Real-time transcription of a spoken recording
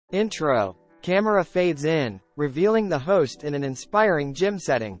Intro. Camera fades in, revealing the host in an inspiring gym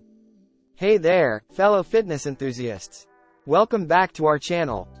setting. Hey there, fellow fitness enthusiasts. Welcome back to our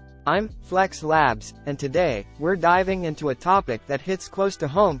channel. I'm Flex Labs, and today, we're diving into a topic that hits close to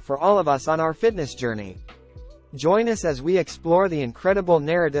home for all of us on our fitness journey. Join us as we explore the incredible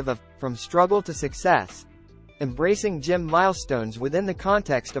narrative of From Struggle to Success, embracing gym milestones within the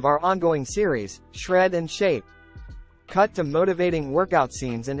context of our ongoing series, Shred and Shape. Cut to motivating workout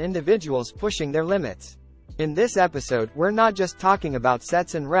scenes and individuals pushing their limits. In this episode, we're not just talking about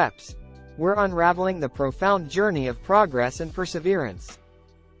sets and reps. We're unraveling the profound journey of progress and perseverance.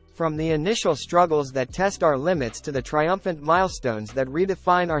 From the initial struggles that test our limits to the triumphant milestones that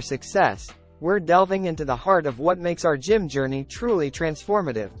redefine our success, we're delving into the heart of what makes our gym journey truly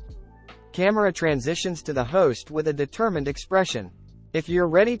transformative. Camera transitions to the host with a determined expression. If you're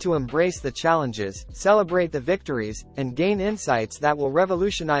ready to embrace the challenges, celebrate the victories, and gain insights that will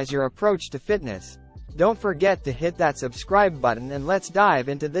revolutionize your approach to fitness, don't forget to hit that subscribe button and let's dive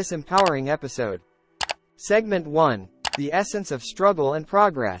into this empowering episode. Segment 1. The essence of struggle and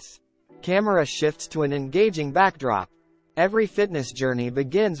progress. Camera shifts to an engaging backdrop. Every fitness journey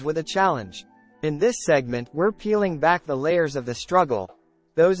begins with a challenge. In this segment, we're peeling back the layers of the struggle,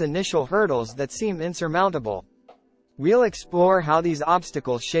 those initial hurdles that seem insurmountable. We'll explore how these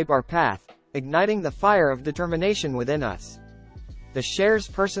obstacles shape our path, igniting the fire of determination within us. The shares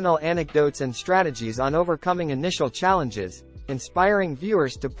personal anecdotes and strategies on overcoming initial challenges, inspiring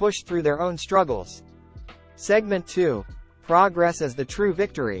viewers to push through their own struggles. Segment 2. Progress as the true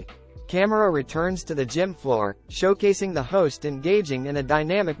victory. Camera returns to the gym floor, showcasing the host engaging in a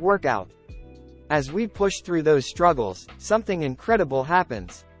dynamic workout. As we push through those struggles, something incredible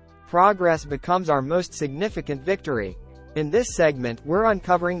happens. Progress becomes our most significant victory. In this segment, we're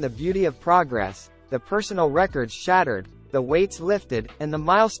uncovering the beauty of progress, the personal records shattered, the weights lifted, and the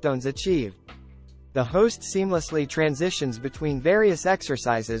milestones achieved. The host seamlessly transitions between various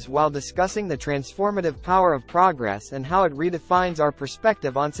exercises while discussing the transformative power of progress and how it redefines our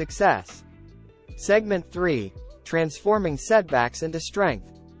perspective on success. Segment 3. Transforming setbacks into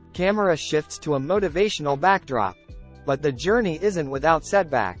strength. Camera shifts to a motivational backdrop. But the journey isn't without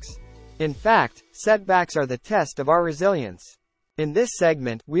setbacks. In fact, setbacks are the test of our resilience. In this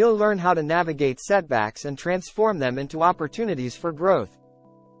segment, we'll learn how to navigate setbacks and transform them into opportunities for growth.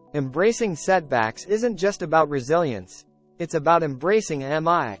 Embracing setbacks isn't just about resilience. It's about embracing a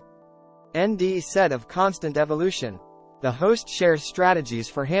mind set of constant evolution. The host shares strategies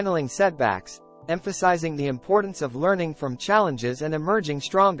for handling setbacks, emphasizing the importance of learning from challenges and emerging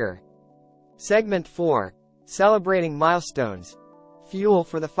stronger. Segment 4. Celebrating milestones. Fuel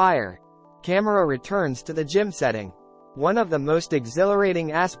for the fire. Camera returns to the gym setting. One of the most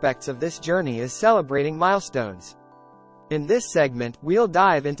exhilarating aspects of this journey is celebrating milestones. In this segment, we'll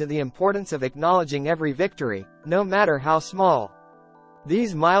dive into the importance of acknowledging every victory, no matter how small.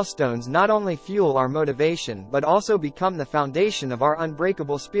 These milestones not only fuel our motivation but also become the foundation of our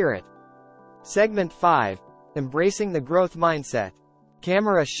unbreakable spirit. Segment 5. Embracing the growth mindset.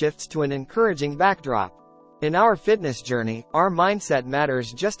 Camera shifts to an encouraging backdrop. In our fitness journey, our mindset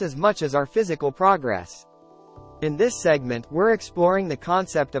matters just as much as our physical progress. In this segment, we're exploring the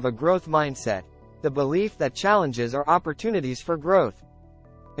concept of a growth mindset, the belief that challenges are opportunities for growth.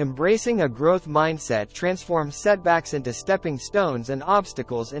 Embracing a growth mindset transforms setbacks into stepping stones and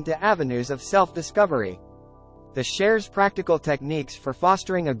obstacles into avenues of self-discovery. The shares practical techniques for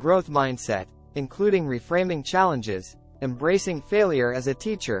fostering a growth mindset, including reframing challenges, embracing failure as a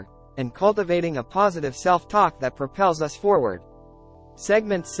teacher, and cultivating a positive self-talk that propels us forward.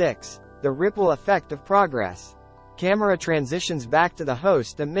 Segment 6. The ripple effect of progress. Camera transitions back to the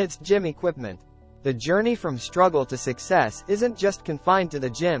host amidst gym equipment. The journey from struggle to success isn't just confined to the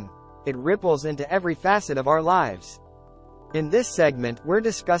gym, it ripples into every facet of our lives. In this segment, we're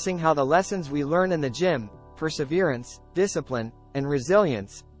discussing how the lessons we learn in the gym, perseverance, discipline, and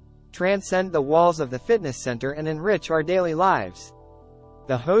resilience, transcend the walls of the fitness center and enrich our daily lives.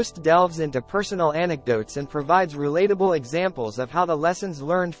 The host delves into personal anecdotes and provides relatable examples of how the lessons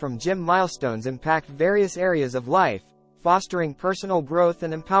learned from gym milestones impact various areas of life, fostering personal growth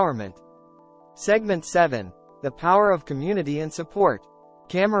and empowerment. Segment 7. The power of community and support.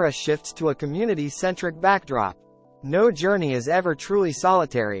 Camera shifts to a community-centric backdrop. No journey is ever truly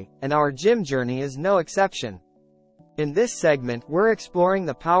solitary, and our gym journey is no exception. In this segment, we're exploring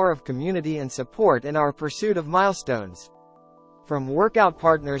the power of community and support in our pursuit of milestones. From workout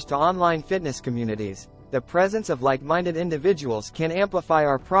partners to online fitness communities, the presence of like-minded individuals can amplify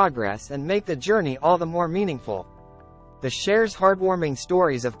our progress and make the journey all the more meaningful. The shares heartwarming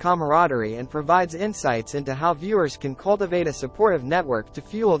stories of camaraderie and provides insights into how viewers can cultivate a supportive network to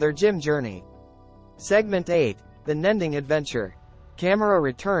fuel their gym journey. Segment 8. The Nending Adventure. Camera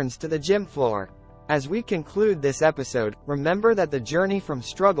returns to the gym floor. As we conclude this episode, remember that the journey from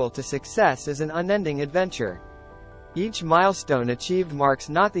struggle to success is an unending adventure. Each milestone achieved marks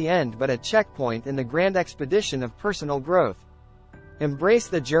not the end but a checkpoint in the grand expedition of personal growth. Embrace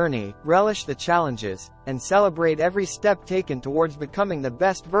the journey, relish the challenges, and celebrate every step taken towards becoming the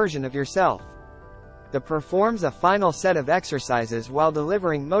best version of yourself. Performs a final set of exercises while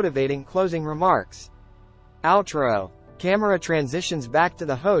delivering motivating closing remarks. Outro. Camera transitions back to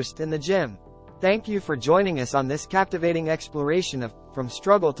the host in the gym. Thank you for joining us on this captivating exploration of From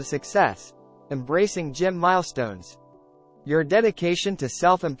Struggle to Success, Embracing Gym Milestones. Your dedication to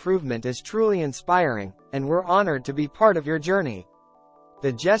self-improvement is truly inspiring, and we're honored to be part of your journey.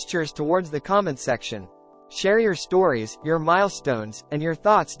 The gestures towards the comment section. Share your stories, your milestones, and your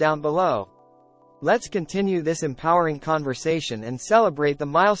thoughts down below. Let's continue this empowering conversation and celebrate the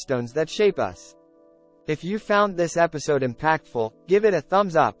milestones that shape us. If you found this episode impactful, give it a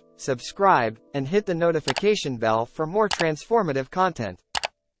thumbs up, subscribe, and hit the notification bell for more transformative content.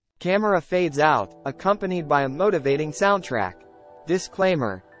 Camera fades out, accompanied by a motivating soundtrack.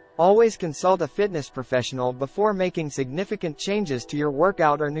 Disclaimer. Always consult a fitness professional before making significant changes to your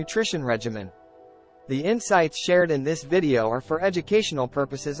workout or nutrition regimen. The insights shared in this video are for educational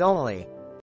purposes only.